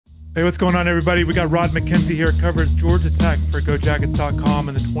Hey, what's going on, everybody? We got Rod Mackenzie here, covers Georgia Tech for GoJackets.com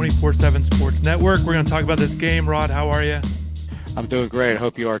and the 24/7 Sports Network. We're going to talk about this game. Rod, how are you? I'm doing great. I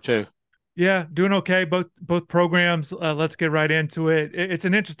hope you are too. Yeah, doing okay. Both programs. Let's get right into it. It's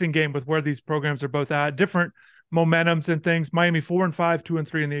an interesting game with where these programs are both at, different momentums and things. Miami 4-5,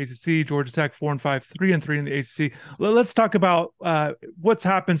 2-3 in the ACC. Georgia Tech 4-5, 3-3 in the ACC. Let's talk about what's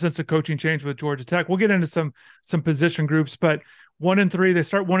happened since the coaching change with Georgia Tech. We'll get into some position groups, but 1-3, they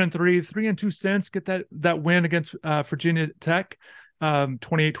start 1-3, 3-2 since get that win against Virginia Tech.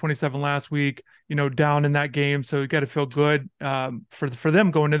 28-27 last week, down in that game. So you got to feel good for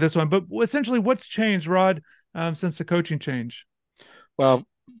them going to this one. But essentially, what's changed, Rod, since the coaching change? Well,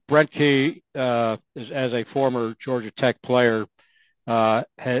 Brent Key, as a former Georgia Tech player,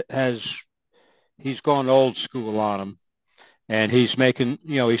 has he's gone old school on them, and he's making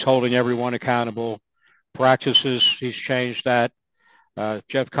he's holding everyone accountable. Practices, he's changed that.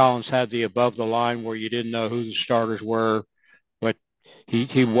 Jeff Collins had the above the line where you didn't know who the starters were, but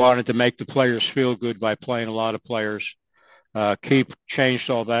he wanted to make the players feel good by playing a lot of players. Keep changed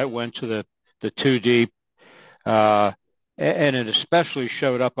all that, went to the two deep, uh, and it especially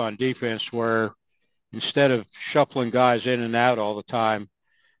showed up on defense where instead of shuffling guys in and out all the time,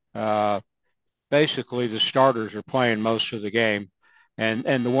 uh, basically the starters are playing most of the game, and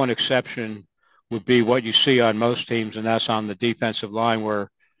the one exception would be what you see on most teams, and that's on the defensive line where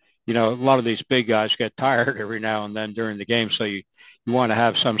a lot of these big guys get tired every now and then during the game, so you want to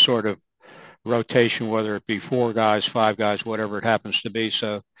have some sort of rotation, whether it be four guys, five guys, whatever it happens to be.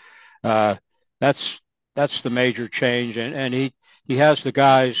 So uh, that's that's the major change, and he has the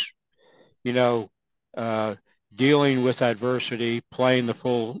guys, you know, uh, dealing with adversity, playing the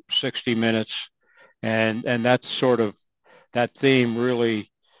full 60 minutes, and that's sort of that theme really.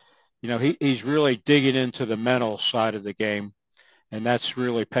 He's really digging into the mental side of the game, and that's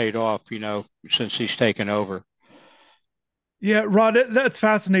really paid off. Since he's taken over. Yeah, Rod, that's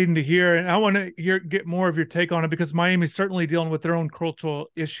fascinating to hear, and I want to get more of your take on it because Miami's certainly dealing with their own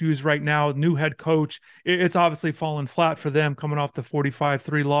cultural issues right now. New head coach, it's obviously fallen flat for them coming off the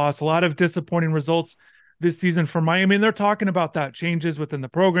 45-3 loss. A lot of disappointing results this season for Miami, and they're talking about that changes within the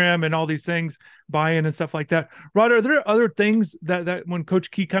program and all these things, buy-in and stuff like that. Rod, are there other things that when Coach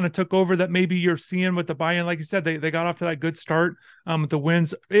Key kind of took over that maybe you're seeing with the buy-in? Like you said, they got off to that good start with the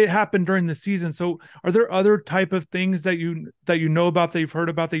wins. It happened during the season, so are there other type of things that you know about, that you've heard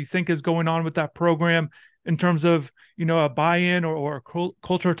about, that you think is going on with that program in terms of a buy-in or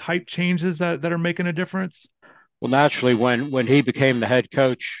culture type changes that are making a difference? Well, naturally, when he became the head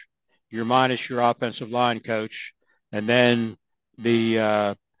coach, you're minus your offensive line coach, and then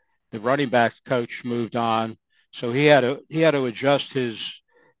the running back coach moved on, so he had to adjust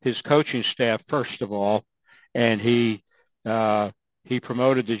his coaching staff first of all, and he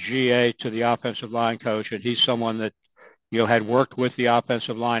promoted the GA to the offensive line coach, and he's someone that had worked with the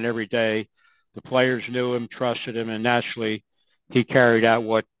offensive line every day. The players knew him, trusted him, and naturally he carried out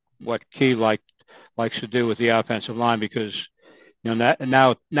what Key likes to do with the offensive line because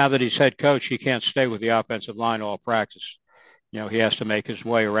now that he's head coach, he can't stay with the offensive line all practice. He has to make his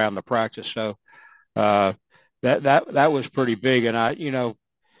way around the practice. So uh, that was pretty big. And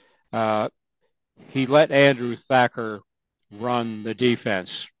uh, he let Andrew Thacker run the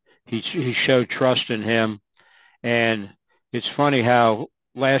defense. He showed trust in him. And it's funny how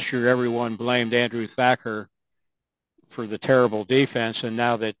last year everyone blamed Andrew Thacker for the terrible defense. And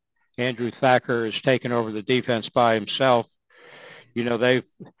now that Andrew Thacker has taken over the defense by himself,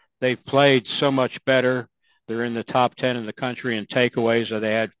 they've played so much better. They're in the top 10 in the country in takeaways. So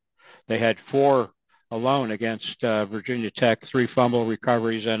they had four alone against Virginia Tech, three fumble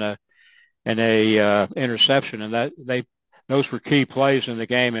recoveries and a interception, and those were key plays in the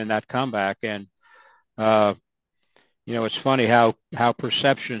game in that comeback. And uh, it's funny how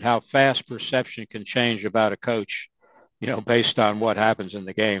fast perception can change about a coach, based on what happens in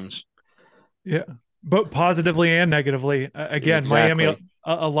the games. Yeah, but positively and negatively. Again, Miami, Exactly.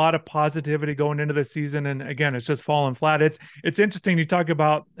 a lot of positivity going into the season, and again, it's just falling flat. It's interesting. You talk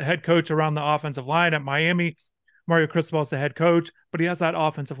about the head coach around the offensive line at Miami. Mario Cristobal's the head coach, but he has that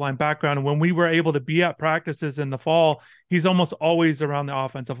offensive line background. And when we were able to be at practices in the fall, he's almost always around the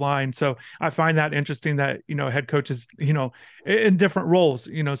offensive line. So I find that interesting that head coaches in different roles.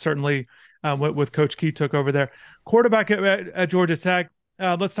 Certainly with Coach Key took over there, quarterback at Georgia Tech.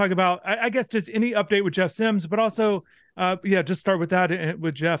 Let's talk about, I guess, just any update with Jeff Sims, but also, yeah, just start with that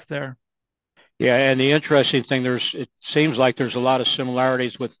with Jeff there. Yeah, and the interesting thing, it seems like there's a lot of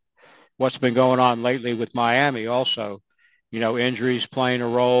similarities with what's been going on lately with Miami also. Injuries playing a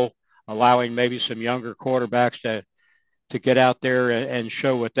role, allowing maybe some younger quarterbacks to get out there and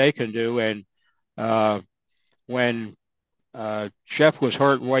show what they can do. And when Jeff was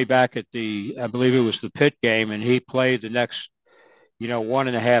hurt way back at I believe it was the Pitt game, and he played the next,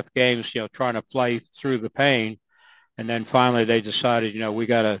 1.5 games, trying to play through the pain. And then finally they decided, we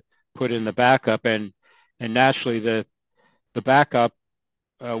got to put in the backup. And naturally the backup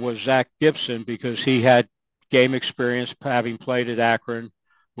was Zach Gibson, because he had game experience, having played at Akron,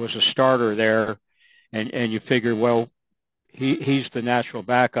 was a starter there. And you figure, well, he's the natural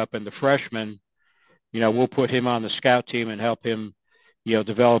backup, and the freshman, we'll put him on the scout team and help him,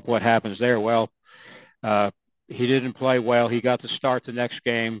 develop what happens there. Well, he didn't play well. He got to start the next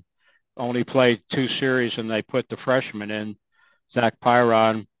game, only played 2 series, and they put the freshman in, Zach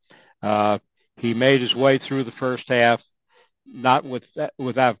Pyron. He made his way through the first half, not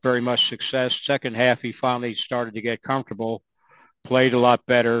without very much success. Second half, he finally started to get comfortable, played a lot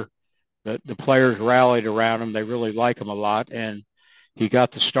better. The players rallied around him. They really like him a lot. And he got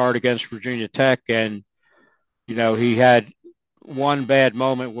the start against Virginia Tech. And, he had one bad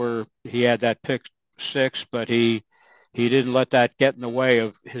moment where he had that pick 6, but he didn't let that get in the way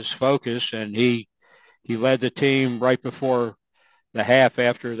of his focus. And he led the team right before the half,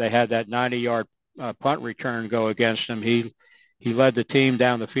 after they had that 90-yard punt return go against him. He led the team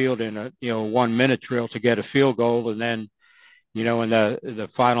down the field in a 1-minute drill to get a field goal. And then, in the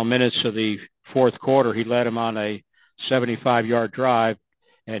final minutes of the fourth quarter, he led him on a 75-yard drive,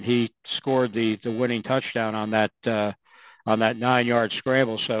 and he scored the winning touchdown on that 9-yard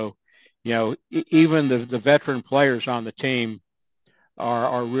scramble. So, even the veteran players on the team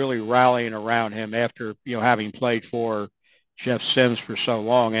are really rallying around him after, having played for Jeff Sims for so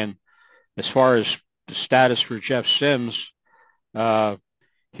long. And as far as the status for Jeff Sims,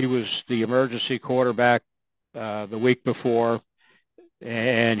 he was the emergency quarterback the week before,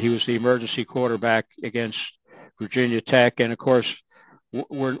 and he was the emergency quarterback against Virginia Tech. And of course,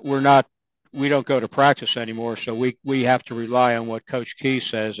 we don't go to practice anymore, so we have to rely on what Coach Key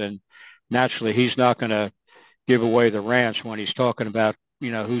says. And naturally, he's not going to give away the ranch when he's talking about,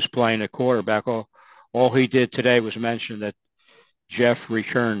 who's playing at quarterback. All he did today was mention that Jeff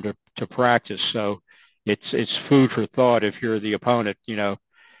returned to practice. So it's food for thought if you're the opponent,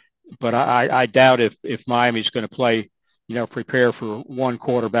 But I doubt if Miami's going to play, prepare for one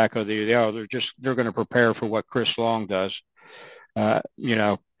quarterback or the other. They're going to prepare for what Chris Long does, and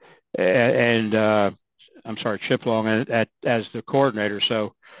I'm sorry, Chip Long as the coordinator.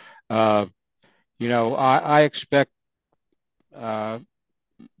 So, I expect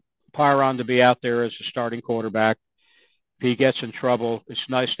Pyron to be out there as a starting quarterback. If he gets in trouble, it's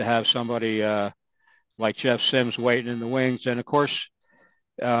nice to have somebody like Jeff Sims waiting in the wings. And of course,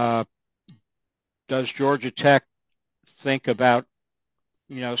 does Georgia Tech think about,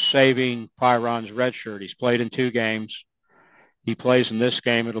 saving Pyron's red shirt? He's played in 2 games. He plays in this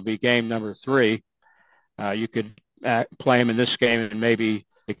game. It'll be game number 3. You could play him in this game and maybe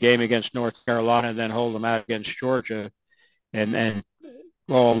the game against North Carolina, and then hold him out against Georgia, and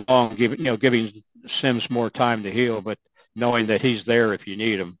all along giving Sims more time to heal, but knowing that he's there if you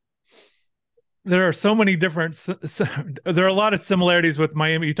need him. There are so many different, there are a lot of similarities with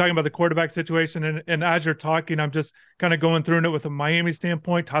Miami. You're talking about the quarterback situation, and as you're talking, I'm just kind of going through it with a Miami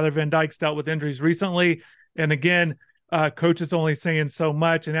standpoint. Tyler Van Dyke's dealt with injuries recently. And again, coach is only saying so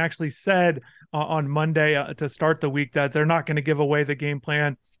much, and actually said on Monday to start the week that they're not going to give away the game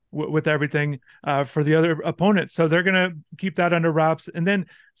plan with everything for the other opponents. So they're going to keep that under wraps. And then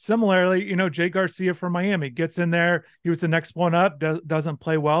similarly, Jay Garcia from Miami gets in there. He was the next one up, doesn't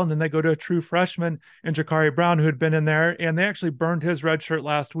play well. And then they go to a true freshman in Jakari Brown, who had been in there, and they actually burned his red shirt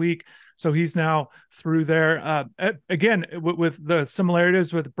last week. So he's now through there. Again, with the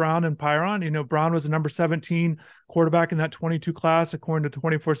similarities with Brown and Pyron, Brown was a number 17 quarterback in that 22 class, according to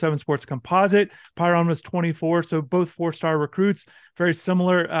 24/7 Sports Composite. Pyron was 24, so both 4-star recruits, very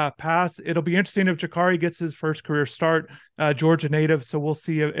similar pass. It'll be interesting if Jakari gets his first career start, Georgia native. So we'll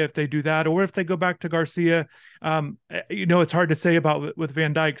see if they do that, or if they go back to Garcia. It's hard to say about with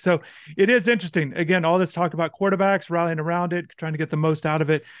Van Dyke. So it is interesting. Again, all this talk about quarterbacks, rallying around it, trying to get the most out of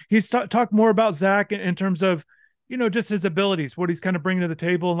it. He's talked more about Zach in terms of, just his abilities, what he's kind of bringing to the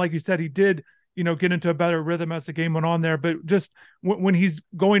table. And like you said, he did, get into a better rhythm as the game went on there. But just when he's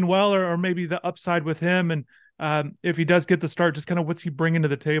going well, or maybe the upside with him, and if he does get the start, just kind of what's he bringing to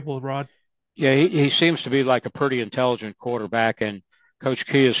the table, Rod? Yeah, he seems to be like a pretty intelligent quarterback. And Coach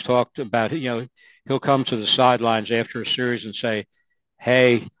Key has talked about, he'll come to the sidelines after a series and say,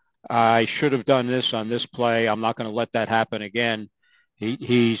 hey, I should have done this on this play. I'm not going to let that happen again.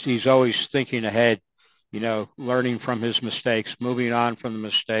 He's always thinking ahead, learning from his mistakes, moving on from the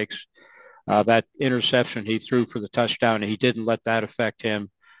mistakes. That interception he threw for the touchdown, and he didn't let that affect him.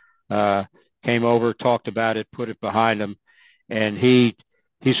 Uh, Came over, talked about it, put it behind him, and he's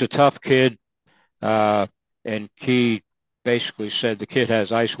a tough kid. And Key basically said the kid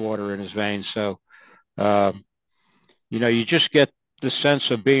has ice water in his veins. So, um, you just get the sense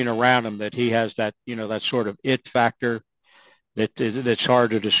of being around him that he has that, that sort of it factor that's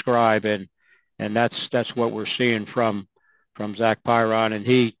hard to describe. And that's what we're seeing from Zach Pyron. And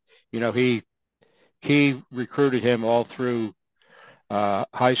he recruited him all through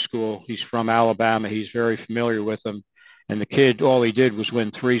high school. He's from Alabama. He's very familiar with them. And the kid, all he did was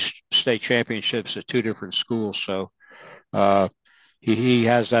win 3 state championships at 2 different schools. So uh, he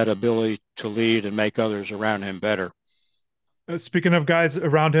has that ability to lead and make others around him better. Speaking of guys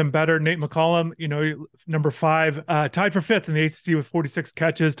around him better, Nate McCollum, number 5, tied for 5th in the ACC with 46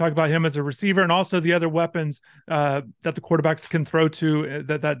 catches. Talk about him as a receiver and also the other weapons that the quarterbacks can throw to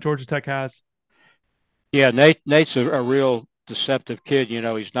that Georgia Tech has. Yeah, Nate's a real deceptive kid.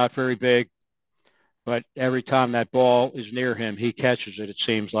 He's not very big, but every time that ball is near him, he catches it. It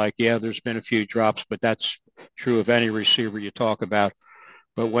seems like, yeah, there's been a few drops, but that's true of any receiver you talk about.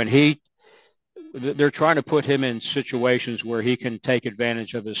 But when they're trying to put him in situations where he can take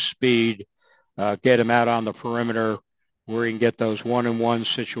advantage of his speed, get him out on the perimeter where he can get those one-on-one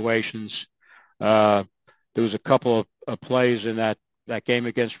situations. There was a couple of plays in that game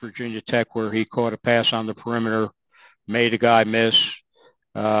against Virginia Tech where he caught a pass on the perimeter, made a guy miss,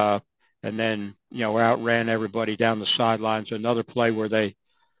 and then, outran everybody down the sidelines. Another play where they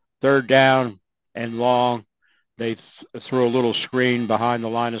 3rd down and long, they threw a little screen behind the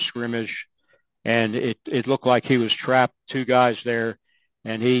line of scrimmage, and it looked like he was trapped 2 guys there,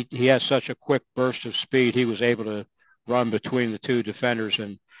 and he has such a quick burst of speed. He was able to run between the 2 defenders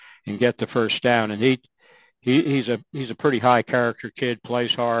and get the first down. And he's a pretty high character kid,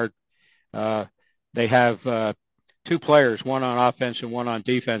 plays hard. They have 2 players, one on offense and one on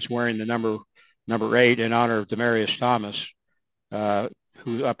defense, wearing the number 8 in honor of Demarius Thomas,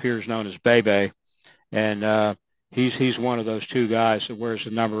 who up here is known as Bebe. And he's one of those 2 guys that wears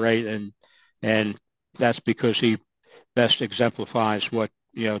the number 8, and that's because he best exemplifies what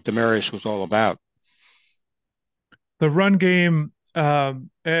Demarius was all about. The run game,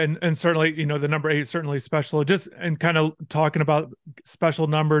 and certainly the number 8 is certainly special. Just and kind of talking about special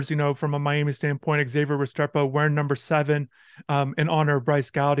numbers, from a Miami standpoint, Xavier Restrepo wearing number 7 in honor of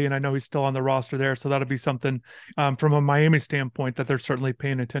Bryce Gowdy, and I know he's still on the roster there, so that'll be something from a Miami standpoint that they're certainly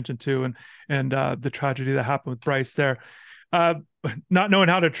paying attention to, and the tragedy that happened with Bryce there. Not knowing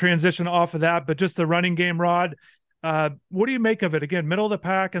how to transition off of that, but just the running game, Rod. What do you make of it? Again, middle of the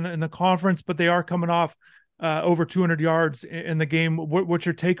pack in the conference, but they are coming off over 200 yards in the game. What's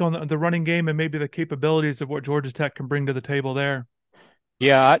your take on the running game and maybe the capabilities of what Georgia Tech can bring to the table there?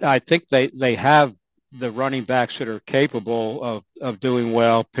 Yeah, I think they have the running backs that are capable of doing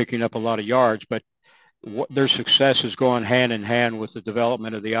well, picking up a lot of yards, but their success is going hand in hand with the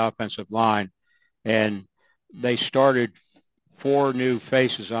development of the offensive line. And they started 4 new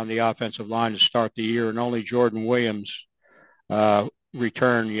faces on the offensive line to start the year, and only Jordan Williams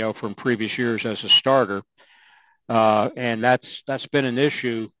returned, from previous years as a starter. And that's been an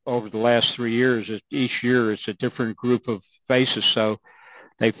issue over the last 3 years. Each year it's a different group of faces. So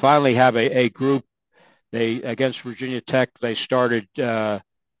they finally have a group. Against Virginia Tech, they started 4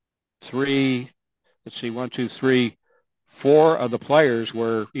 of the players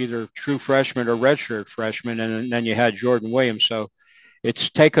were either true freshmen or redshirt freshmen, and then you had Jordan Williams. So it's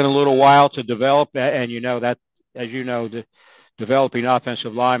taken a little while to develop, and that, as the developing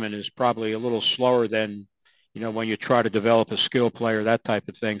offensive lineman is probably a little slower than when you try to develop a skill player, that type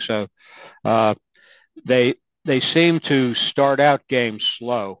of thing. So they seem to start out games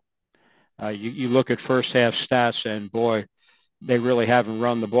slow. You look at first half stats, and boy, they really haven't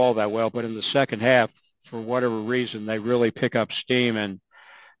run the ball that well. But in the second half, for whatever reason, they really pick up steam, and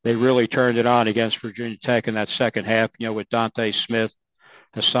they really turned it on against Virginia Tech in that second half, with Dante Smith,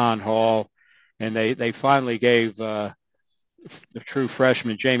 Hassan Hall, and they finally gave the true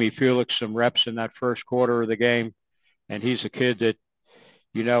freshman Jamie Felix some reps in that first quarter of the game. And he's a kid that,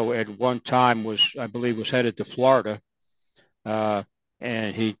 at one time I believe was headed to Florida.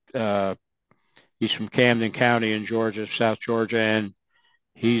 And he's from Camden County in Georgia, South Georgia. And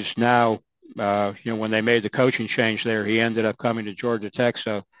he's now, when they made the coaching change there, he ended up coming to Georgia Tech.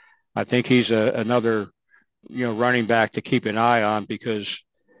 So I think he's another, running back to keep an eye on, because,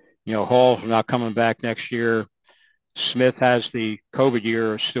 Hall's not coming back next year. Smith has the COVID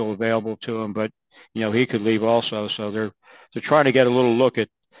year still available to him, but, he could leave also. So they're trying to get a little look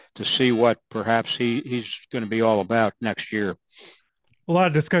to see what perhaps he's going to be all about next year. a lot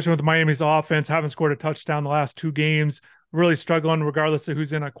of discussion with Miami's offense. Haven't scored a touchdown the last 2 games. Really struggling, regardless of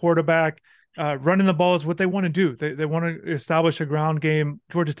who's in a quarterback. Running the ball is what they want to do. They want to establish a ground game.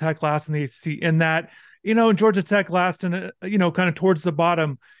 Georgia Tech last in the ACC in that. Georgia Tech last in kind of towards the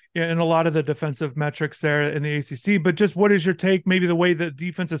bottom in a lot of the defensive metrics there in the ACC. But just what is your take? Maybe the way the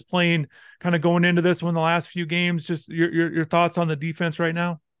defense is playing, kind of going into this one, the last few games. Just your thoughts on the defense right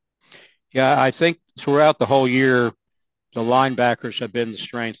now. Yeah, I think throughout the whole year, the linebackers have been the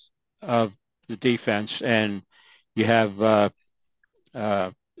strength of the defense, and you have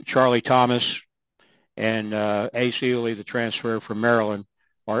Charlie Thomas and Ace Ely, the transfer from Maryland,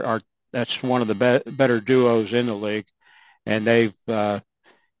 are that's one of the better duos in the league, and they've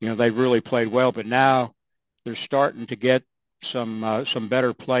really played well. But now they're starting to get some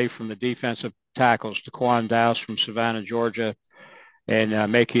better play from the defensive tackles. Daquan Dowse from Savannah, Georgia, and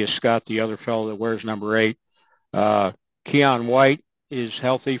Makia Scott, the other fellow that wears number 8. Keon White is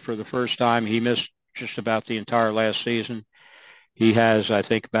healthy for the first time. He missed just about the entire last season. He has, I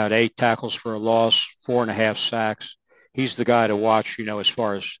think, about 8 tackles for a loss, 4.5 sacks. He's the guy to watch, as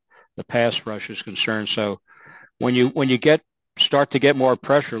far as the pass rush is concerned. So when you start to get more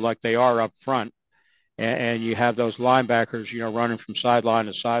pressure like they are up front, and you have those linebackers, running from sideline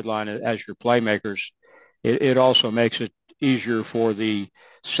to sideline as your playmakers, it also makes it easier for the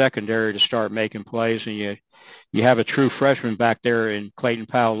secondary to start making plays. And you have a true freshman back there in Clayton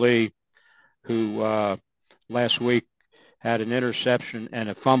Powell-Lee, who last week had an interception and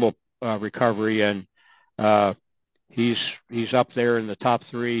a fumble recovery, and he's up there in the top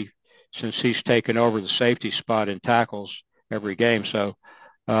 3 since he's taken over the safety spot in tackles every game. So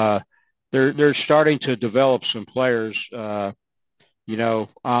they're starting to develop some players, on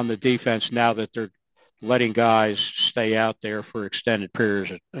the defense now that they're letting guys stay out there for extended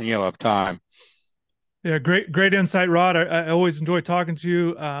periods, of time. Yeah, great insight, Rod. I always enjoy talking to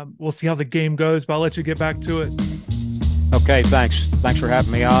you. We'll see how the game goes, but I'll let you get back to it. Okay, thanks. Thanks for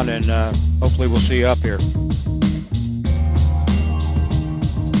having me on, and hopefully we'll see you up here.